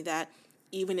reminded me that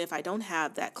even if I don't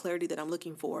have that clarity that I'm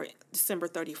looking for December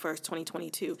 31st,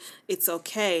 2022, it's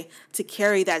okay to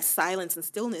carry that silence and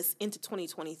stillness into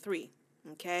 2023,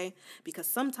 okay? Because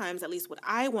sometimes, at least what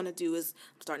I want to do is,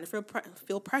 I'm starting to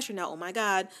feel pressure now. Oh my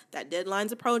God, that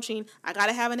deadline's approaching. I got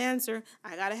to have an answer.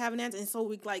 And so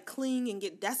we like cling and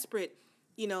get desperate,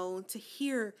 to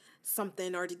hear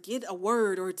something or to get a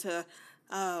word or to,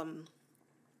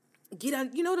 you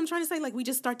know what I'm trying to say? Like, we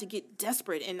just start to get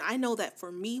desperate. And I know that for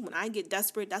me, when I get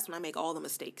desperate, that's when I make all the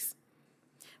mistakes.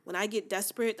 When I get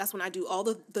desperate, that's when I do all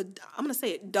the I'm going to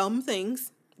say it, dumb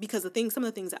things, because some of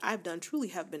the things that I've done truly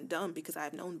have been dumb because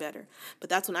I've known better. But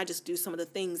that's when I just do some of the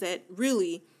things that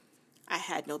really I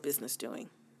had no business doing.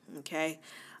 Okay.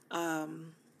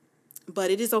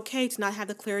 But it is okay to not have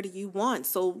the clarity you want.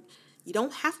 So you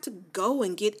don't have to go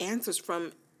and get answers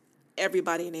from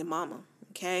everybody and their mama.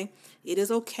 Okay, it is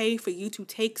okay for you to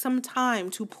take some time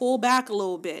to pull back a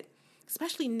little bit,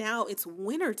 especially now it's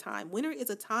winter time. Winter is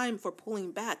a time for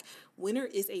pulling back. Winter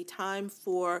is a time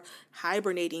for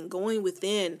hibernating, going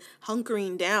within,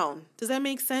 hunkering down. Does that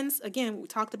make sense? Again, we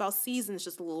talked about seasons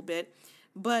just a little bit,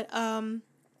 but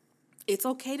it's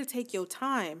okay to take your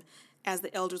time. As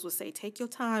the elders would say, take your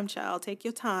time, child, take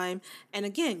your time. And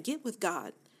again, get with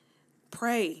God.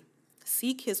 Pray.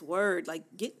 Seek his word, like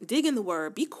dig in the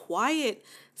word, be quiet,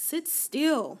 sit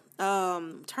still,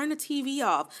 turn the TV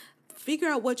off, figure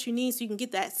out what you need so you can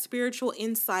get that spiritual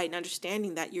insight and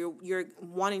understanding that you're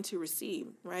wanting to receive,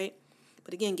 right?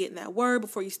 But again, get in that word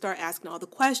before you start asking all the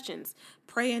questions.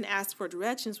 Pray and ask for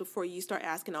directions before you start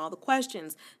asking all the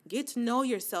questions. Get to know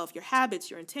yourself, your habits,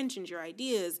 your intentions, your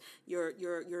ideas,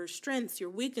 your strengths,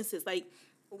 your weaknesses, like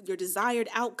your desired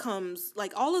outcomes,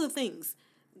 like all of the things.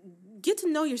 Get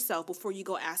to know yourself before you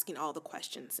go asking all the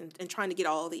questions and trying to get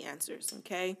all the answers,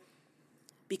 okay?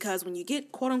 Because when you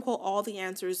get, quote unquote, all the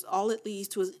answers, all it leads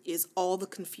to is all the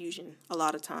confusion a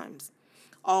lot of times.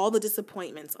 All the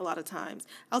disappointments a lot of times.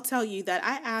 I'll tell you that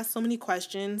I asked so many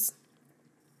questions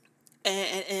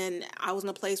and I was in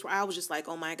a place where I was just like,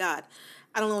 oh my God,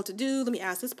 I don't know what to do. Let me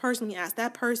ask this person. Let me ask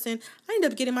that person. I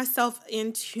ended up getting myself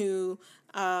into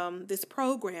this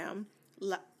program.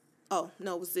 Oh,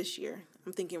 no, it was this year.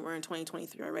 I'm thinking we're in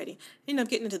 2023 already. I ended up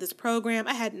getting into this program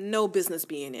I had no business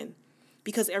being in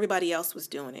because everybody else was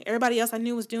doing it. Everybody else I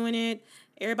knew was doing it.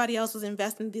 Everybody else was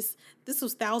investing. This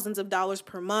was thousands of dollars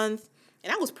per month.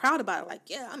 And I was proud about it. Like,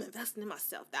 yeah, I'm investing in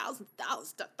myself. Thousands of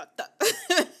dollars.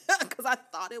 Because I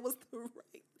thought it was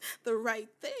the right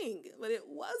thing. But it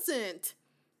wasn't.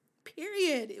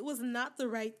 Period. It was not the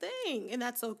right thing. And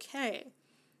that's okay.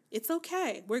 It's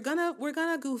okay. We're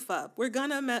gonna goof up. We're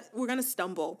gonna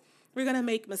stumble. We're gonna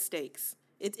make mistakes.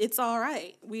 It's all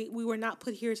right. We were not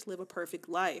put here to live a perfect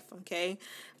life, okay?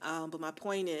 But my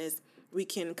point is, we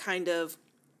can kind of,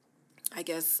 I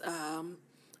guess,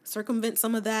 circumvent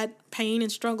some of that pain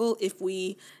and struggle if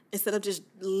we, instead of just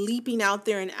leaping out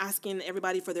there and asking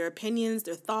everybody for their opinions,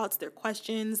 their thoughts, their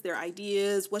questions, their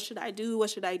ideas, what should I do? What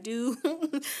should I do?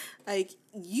 Like,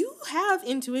 you have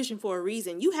intuition for a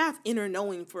reason. You have inner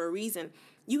knowing for a reason.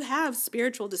 You have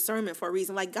spiritual discernment for a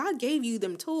reason. Like, God gave you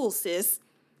them tools, sis.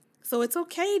 So it's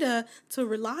okay to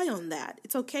rely on that.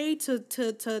 It's okay to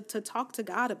talk to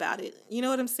God about it. You know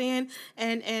what I'm saying?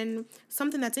 And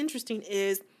something that's interesting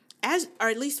is, or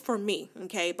at least for me,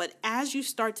 okay, but as you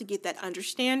start to get that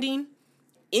understanding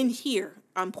in here,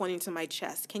 I'm pointing to my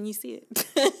chest. Can you see it?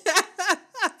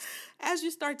 As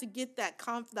you start to get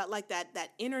that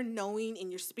inner knowing in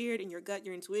your spirit, in your gut,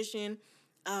 your intuition,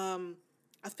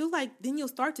 I feel like then you'll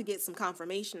start to get some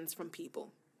confirmations from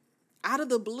people out of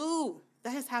the blue.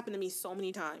 That has happened to me so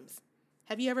many times.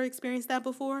 Have you ever experienced that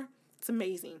before? It's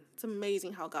amazing. It's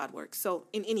amazing how God works. So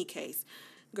in any case,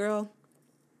 girl,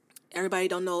 everybody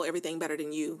don't know everything better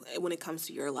than you when it comes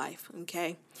to your life,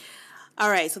 okay?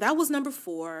 All right, so that was number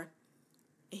 4.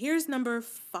 Here's number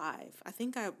 5. I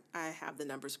think I have the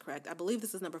numbers correct. I believe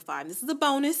this is number 5. This is a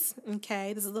bonus,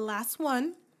 okay? This is the last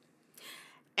one.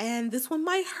 And this one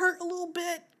might hurt a little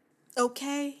bit,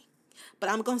 okay? But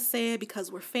I'm going to say it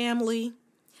because we're family,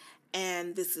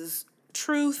 and this is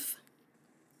truth.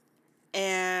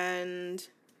 And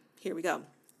here we go.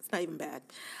 It's not even bad.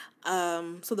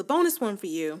 So the bonus one for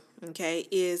you, okay,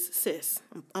 is, sis,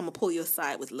 I'm going to pull you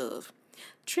aside with love.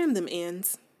 Trim them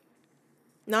ends.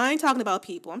 Now, I ain't talking about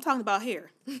people. I'm talking about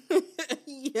hair.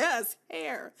 Yes,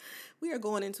 hair. We are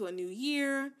going into a new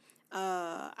year.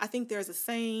 I think there's a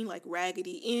saying like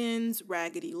raggedy ends,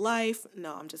 raggedy life.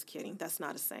 No, I'm just kidding. That's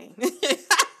not a saying.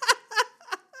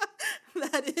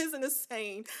 That isn't a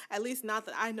saying, at least not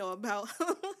that I know about.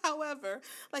 However,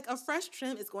 like, a fresh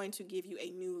trim is going to give you a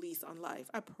new lease on life.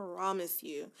 I promise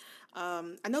you.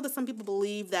 I know that some people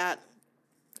believe that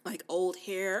like old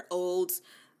hair holds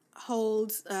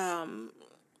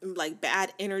like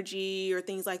bad energy or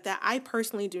things like that. I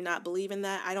personally do not believe in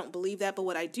that. I don't believe that. But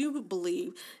what I do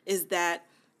believe is that,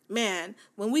 man,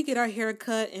 when we get our hair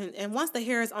cut and once the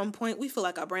hair is on point, we feel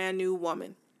like a brand new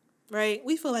woman, right?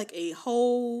 We feel like a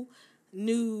whole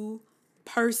new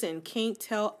person. Can't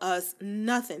tell us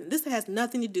nothing. This has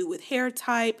nothing to do with hair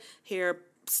type, hair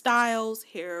styles,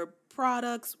 hair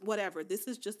products, whatever. This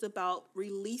is just about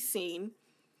releasing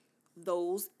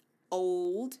those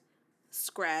old,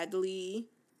 scraggly,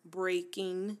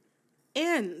 breaking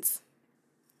ends,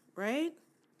 right?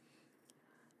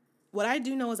 What I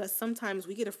do know is that sometimes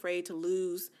we get afraid to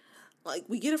lose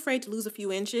a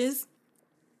few inches.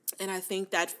 And I think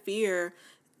that fear,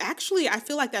 actually, I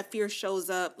feel like that fear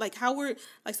shows up, like how we're,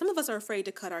 like, some of us are afraid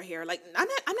to cut our hair. Like, I'm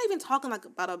not even talking like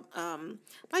about I'm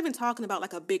not even talking about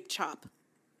like a big chop.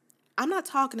 I'm not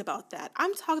talking about that.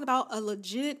 I'm talking about a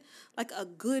legit, like a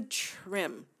good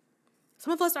trim.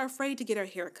 Some of us are afraid to get our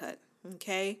hair cut,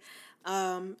 okay?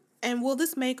 And will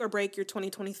this make or break your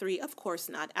 2023? Of course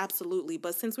not, absolutely.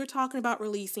 But since we're talking about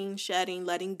releasing, shedding,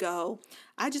 letting go,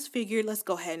 I just figured let's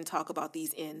go ahead and talk about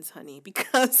these ends, honey,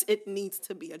 because it needs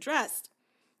to be addressed,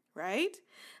 right?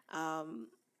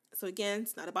 So again,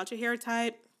 it's not about your hair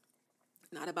type.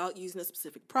 Not about using a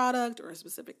specific product or a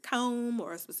specific comb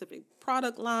or a specific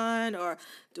product line or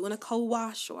doing a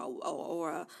co-wash or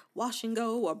a wash and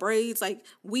go or braids, like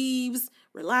weaves,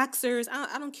 relaxers.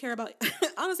 I don't care about,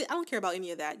 honestly, I don't care about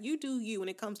any of that. You do you when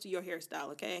it comes to your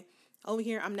hairstyle, okay? Over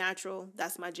here, I'm natural.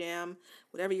 That's my jam.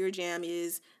 Whatever your jam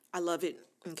is, I love it,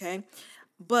 okay?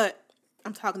 But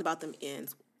I'm talking about them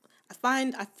ends.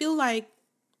 I feel like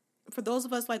for those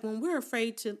of us, like when we're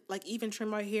afraid to like even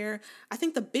trim our hair, I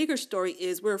think the bigger story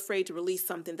is we're afraid to release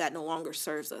something that no longer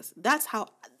serves us. That's what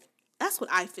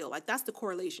I feel like. That's the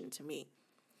correlation to me.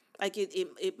 Like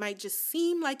it might just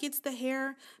seem like it's the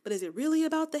hair, but is it really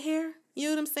about the hair? You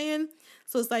know what I'm saying?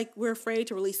 So it's like we're afraid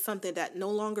to release something that no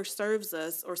longer serves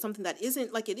us or something that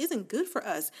isn't like it isn't good for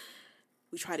us.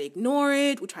 We try to ignore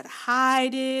it. We try to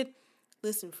hide it.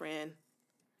 Listen, friend,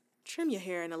 trim your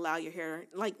hair and allow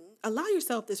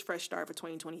yourself this fresh start for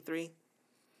 2023.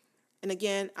 And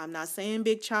again, I'm not saying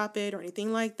big chop it or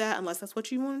anything like that unless that's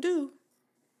what you want to do.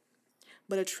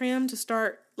 But a trim to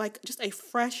start like just a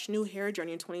fresh new hair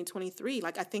journey in 2023.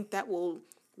 Like I think that will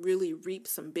really reap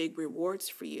some big rewards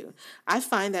for you. I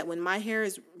find that when my hair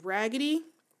is raggedy,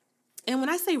 and when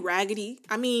I say raggedy,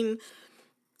 I mean,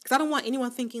 because I don't want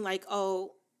anyone thinking like,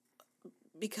 oh,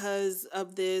 because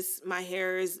of this, my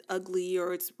hair is ugly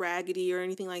or it's raggedy or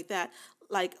anything like that.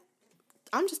 Like,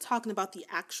 I'm just talking about the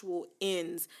actual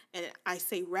ends. And I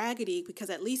say raggedy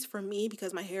because at least for me,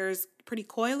 because my hair is pretty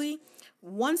coily,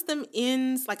 once them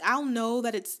ends, like I'll know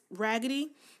that it's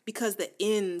raggedy because the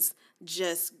ends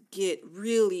just get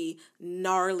really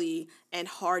gnarly and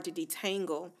hard to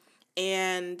detangle.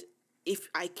 And if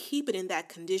I keep it in that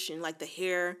condition, like the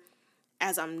hair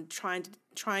as I'm trying to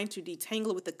detangle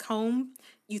it with the comb,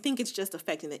 you think it's just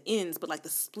affecting the ends, but like the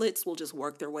splits will just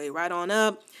work their way right on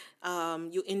up.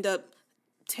 You end up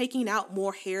taking out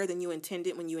more hair than you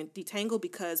intended when you detangle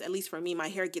because, at least for me, my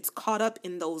hair gets caught up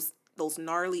in those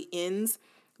gnarly ends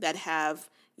that have,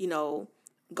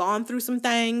 gone through some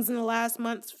things in the last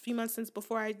few months since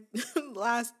before I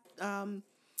last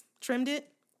trimmed it.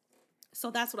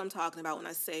 So that's what I'm talking about when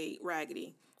I say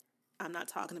raggedy. I'm not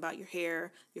talking about your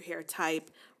hair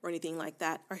type, or anything like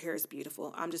that. Our hair is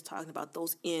beautiful. I'm just talking about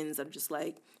those ends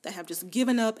that have just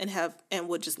given up and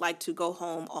would just like to go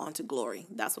home on to glory.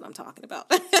 That's what I'm talking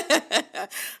about.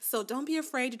 So don't be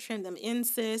afraid to trim them in,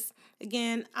 sis.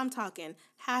 Again, I'm talking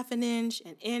half an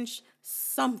inch,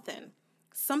 something.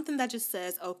 Something that just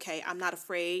says, okay, I'm not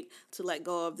afraid to let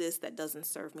go of this that doesn't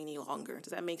serve me any longer.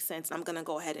 Does that make sense? I'm going to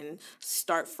go ahead and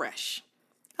start fresh.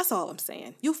 That's all I'm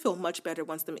saying. You'll feel much better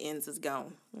once them ends is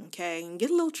gone, okay? And get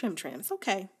a little trim. It's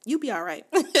okay. You'll be all right.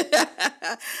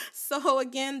 So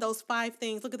again, those 5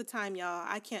 things. Look at the time, y'all.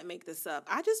 I can't make this up.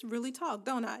 I just really talk,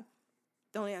 don't I?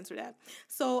 Don't answer that.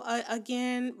 So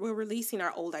again, we're releasing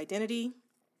our old identity.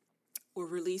 We're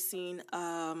releasing,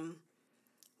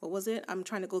 what was it? I'm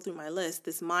trying to go through my list.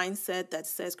 This mindset that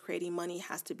says creating money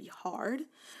has to be hard.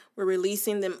 We're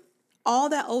releasing all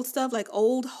that old stuff, like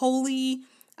old holy.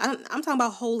 I'm talking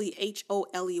about holy,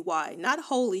 Holey, not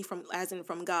holy as in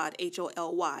from God,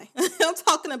 Holy. I'm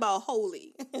talking about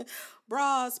holy.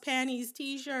 Bras, panties,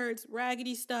 t-shirts,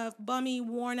 raggedy stuff, bummy,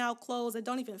 worn out clothes that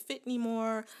don't even fit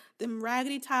anymore, them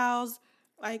raggedy towels.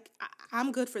 Like,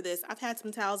 I'm good for this. I've had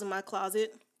some towels in my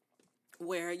closet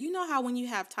where, you know how when you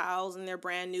have towels and they're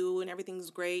brand new and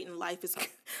everything's great and life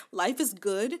is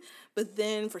good, but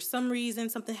then for some reason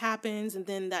something happens and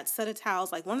then that set of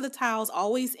towels, like one of the towels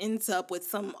always ends up with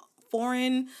some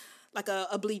foreign, like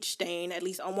a bleach stain, at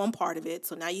least on one part of it.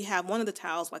 So now you have one of the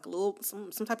towels like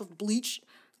some type of bleach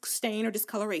stain or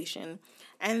discoloration,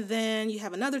 and then you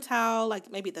have another towel,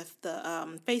 like maybe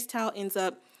the face towel ends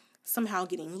up somehow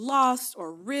getting lost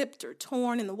or ripped or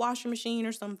torn in the washing machine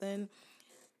or something.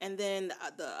 And then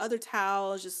the other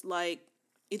towel is just like,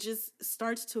 it just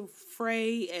starts to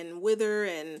fray and wither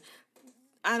and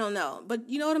I don't know. But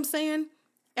you know what I'm saying?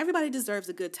 Everybody deserves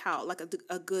a good towel, like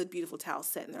a good, beautiful towel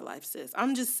set in their life, sis.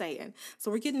 I'm just saying. So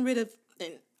we're getting rid of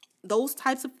those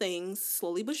types of things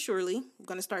slowly but surely. We're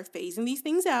going to start phasing these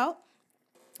things out.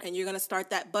 And you're going to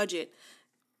start that budget.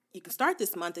 You can start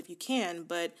this month if you can,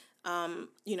 but,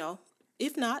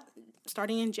 if not,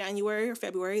 starting in January or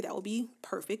February, that will be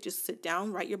perfect. Just sit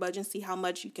down, write your budget, and see how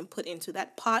much you can put into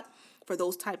that pot for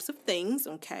those types of things,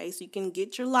 okay? So you can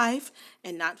get your life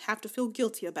and not have to feel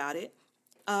guilty about it.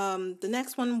 The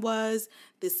next one was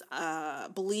this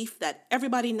belief that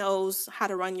everybody knows how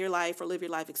to run your life or live your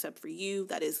life except for you.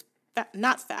 That is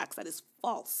not facts. That is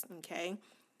false, okay?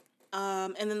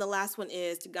 And then the last one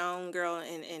is to go on, girl,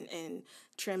 and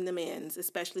trim them ends,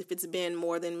 especially if it's been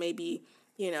more than maybe,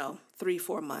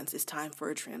 3-4 months, it's time for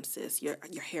a trim, sis. Your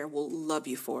hair will love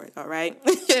you for it. All right.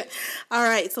 All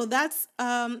right. So that's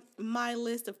my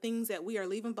list of things that we are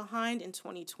leaving behind in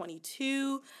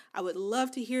 2022. I would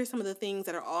love to hear some of the things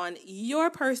that are on your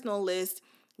personal list.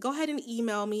 Go ahead and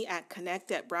email me at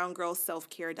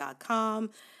connect@browngirlselfcare.com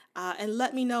and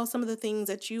let me know some of the things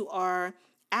that you are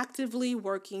actively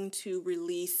working to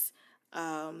release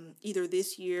either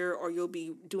this year or you'll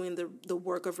be doing the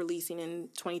work of releasing in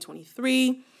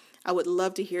 2023. I would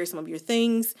love to hear some of your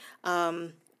things.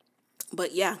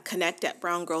 But yeah,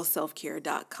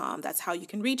 connect@browngirlselfcare.com. That's how you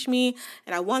can reach me.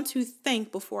 And I want to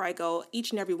thank, before I go,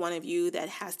 each and every one of you that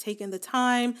has taken the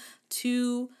time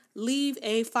to leave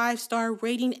a 5-star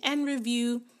rating and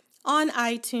review on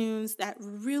iTunes. That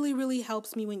really, really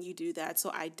helps me when you do that. So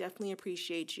I definitely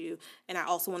appreciate you. And I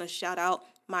also want to shout out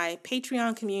my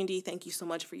Patreon community. Thank you so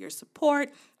much for your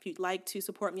support. If you'd like to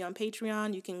support me on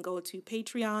Patreon, you can go to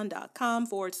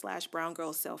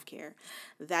patreon.com/browngirlselfcare.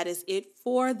 That is it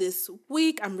for this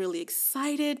week. I'm really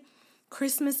excited.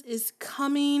 Christmas is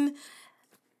coming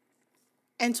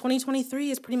and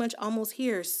 2023 is pretty much almost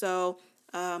here. So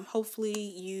hopefully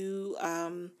you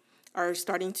are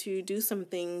starting to do some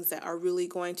things that are really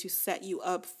going to set you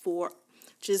up for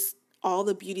just all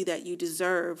the beauty that you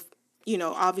deserve,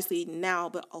 obviously now,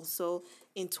 but also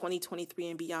in 2023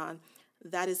 and beyond.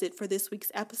 That is it for this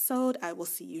week's episode. I will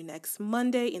see you next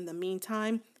Monday. In the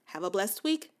meantime, have a blessed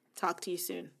week. Talk to you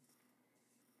soon.